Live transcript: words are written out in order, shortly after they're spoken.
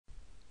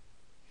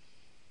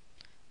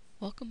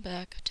Welcome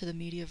back to the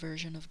media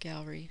version of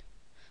Gallery.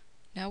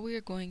 Now we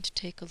are going to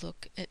take a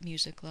look at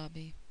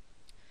MusicLobby.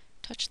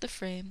 Touch the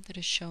frame that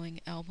is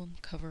showing album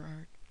cover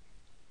art.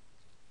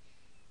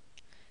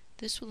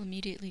 This will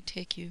immediately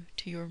take you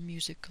to your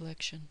music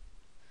collection.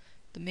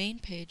 The main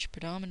page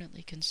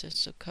predominantly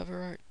consists of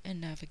cover art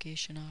and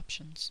navigation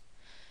options.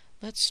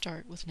 Let's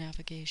start with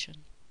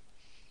navigation.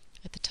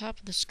 At the top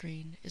of the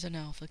screen is an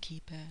alpha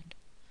keypad.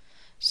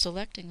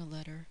 Selecting a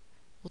letter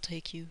will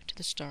take you to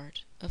the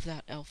start of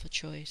that alpha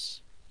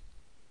choice.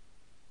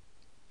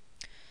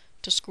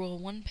 To scroll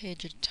one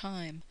page at a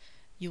time,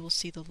 you will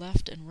see the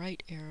left and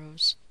right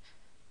arrows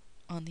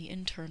on the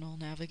internal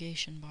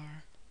navigation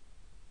bar.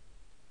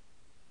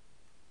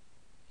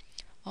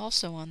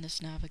 Also on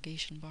this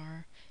navigation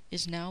bar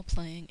is now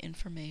playing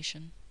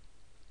information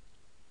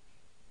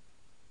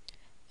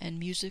and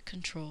music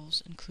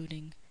controls,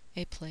 including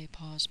a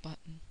play-pause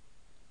button.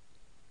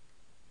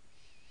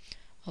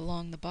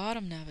 Along the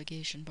bottom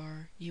navigation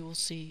bar, you will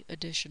see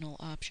additional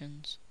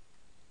options.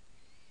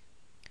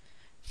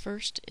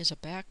 First is a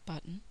back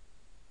button.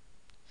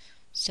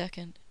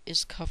 Second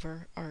is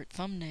cover art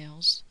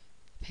thumbnails,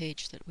 the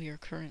page that we are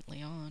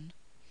currently on.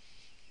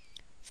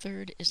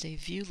 Third is a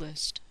view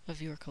list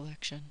of your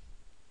collection.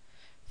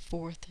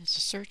 Fourth is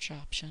a search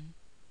option.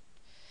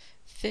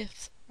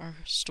 Fifth are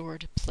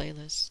stored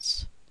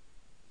playlists.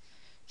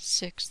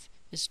 Sixth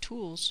is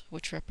tools,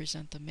 which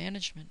represent the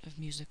management of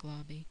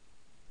MusicLobby.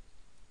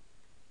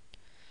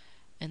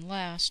 And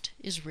last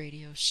is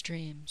radio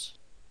streams.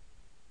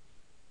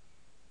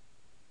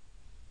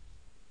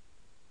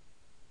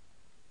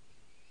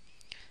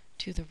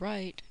 To the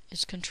right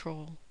is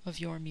control of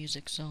your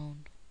music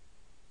zone.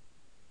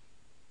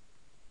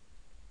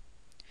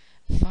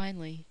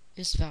 Finally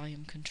is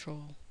volume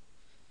control.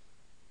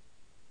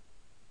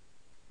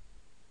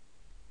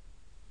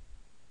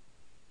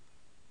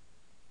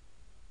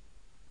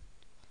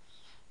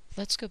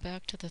 Let's go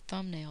back to the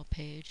thumbnail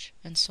page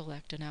and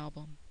select an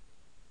album.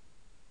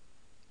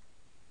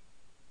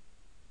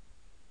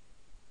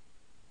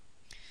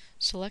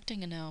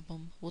 Selecting an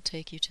album will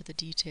take you to the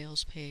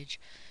Details page,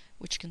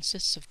 which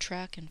consists of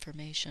track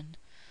information,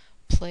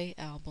 play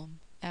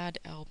album, add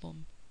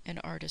album, and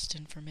artist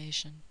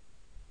information.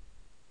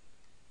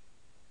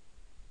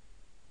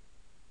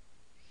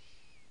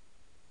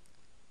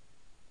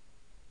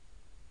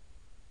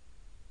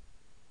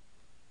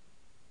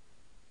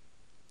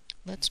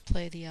 Let's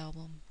play the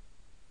album.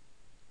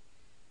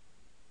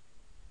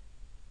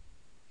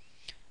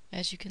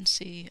 As you can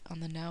see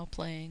on the now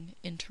playing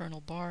internal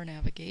bar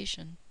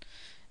navigation,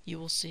 you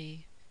will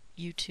see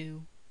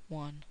U2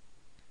 1,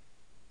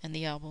 and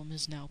the album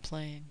is now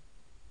playing.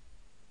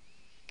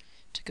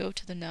 To go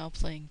to the now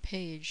playing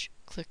page,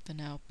 click the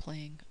now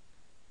playing.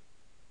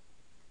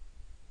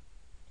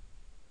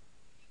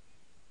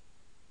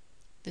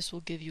 This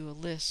will give you a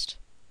list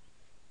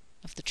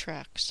of the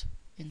tracks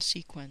in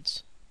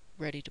sequence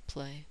ready to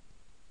play.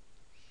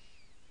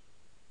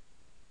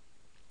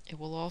 It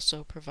will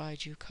also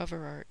provide you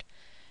cover art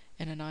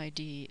and an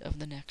ID of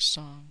the next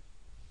song.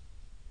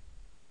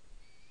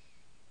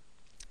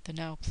 The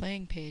now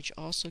playing page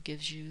also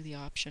gives you the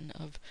option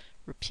of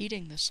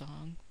repeating the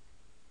song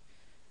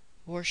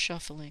or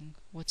shuffling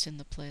what's in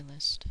the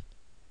playlist.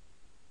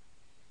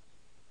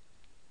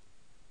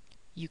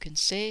 You can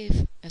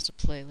save as a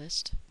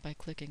playlist by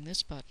clicking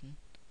this button,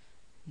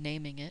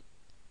 naming it,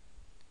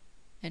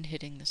 and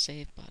hitting the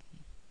save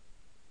button.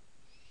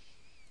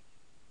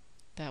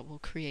 That will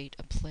create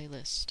a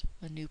playlist,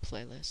 a new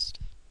playlist.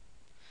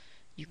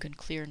 You can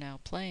clear now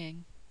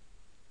playing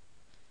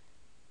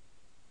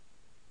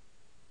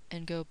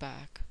and go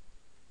back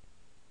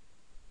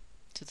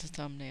to the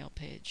thumbnail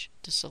page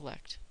to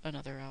select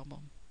another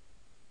album.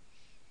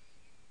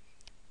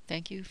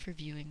 Thank you for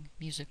viewing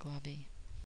MusicLobby.